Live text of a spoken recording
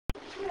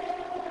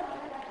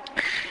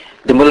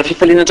Dia mbola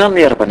fifaliana drano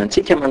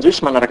miarabanantsika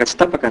manjosy manaraka tsy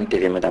tapaka ny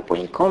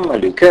tvmeda.com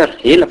le cœur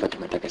ela va de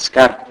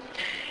Madagasikara.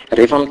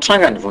 Rehefa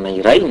mitranga ny vona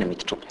iray na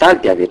miditra hopitaly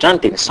dia avy hatrany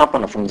dia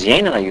misampana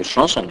vonjy na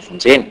urgence ny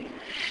vonjeny.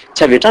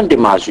 Tsy avy hatrany dia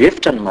mahazo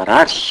hevitra ny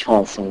marary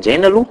ao amin'ny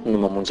vonjeny aloha no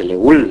mamonjy ilay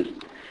olona.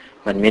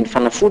 Manome ny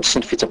fanafody sy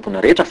ny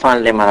fitsaboana rehetra fa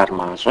an'ilay marary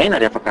mahazo aina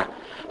ary afaka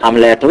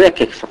amin'ilay atao hoe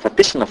akaiky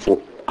fahafatesana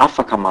vao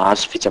afaka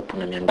mahazo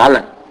fitsaboana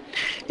miandalana.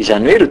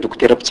 Izany hoe ireo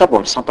dokotera mpitsabo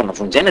amin'ny sampana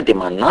vonjena dia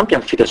manampy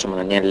amin'ny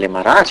fitazomana ny an'ilay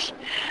marary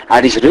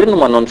ary izy ireo no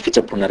manao ny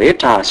fitsaboana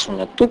rehetra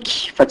ahazoana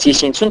toky fa tsy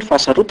hisy intsony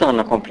fahasarotana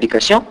na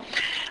complication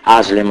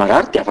azo ilay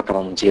marary dia afaka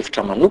mamonjy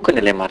hevitra manokana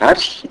ilay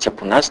marary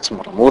hitsaboana azy tsy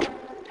moramora.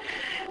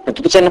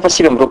 Natototsaina fa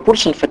 2020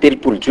 sy ny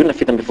 7 Jona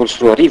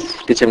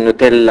 2024 dia tsy amin'ny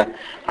hôtel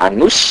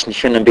Anosy ny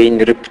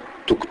fianamben'ireo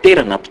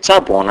dokotera na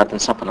mpitsabo ao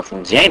anatin'ny sampana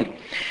vonjena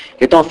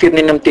eto amin'ny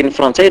firenena amin'ny teny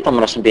frantsay eto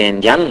amin'ny rasom-be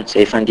indiana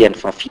izay efa andiany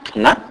fafito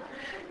na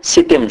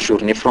C'était une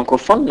journée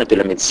francophone de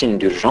la médecine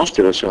d'urgence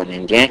de l'océan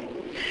Indien.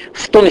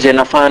 Fotoana izay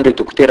nafahan'ireo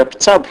dokotera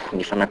mpitsabo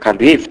ny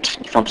fanakalo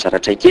hevitra, ny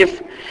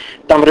fampizaran-traikefa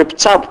tamin'ireo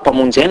mpitsabo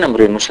mpamonjena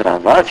amin'ireo nosy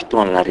rahavavy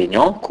toa ny La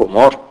Réunion,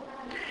 Comore.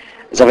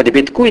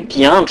 Zava-dehibe tokoa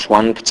ity andro ho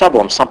an'ny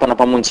mpitsabo amin'ny sampana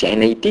mpamonjy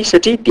aina ity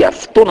satria dia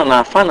fotoana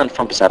nahafahana ny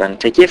fampizaran'ny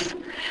traikefa.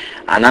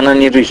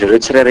 Ananan'ireo izy ireo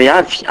tsirairay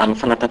avy amin'ny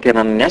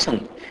fanatanterana ny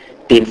asany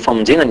dia ny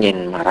famonjena ny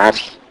ain'ny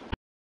marary.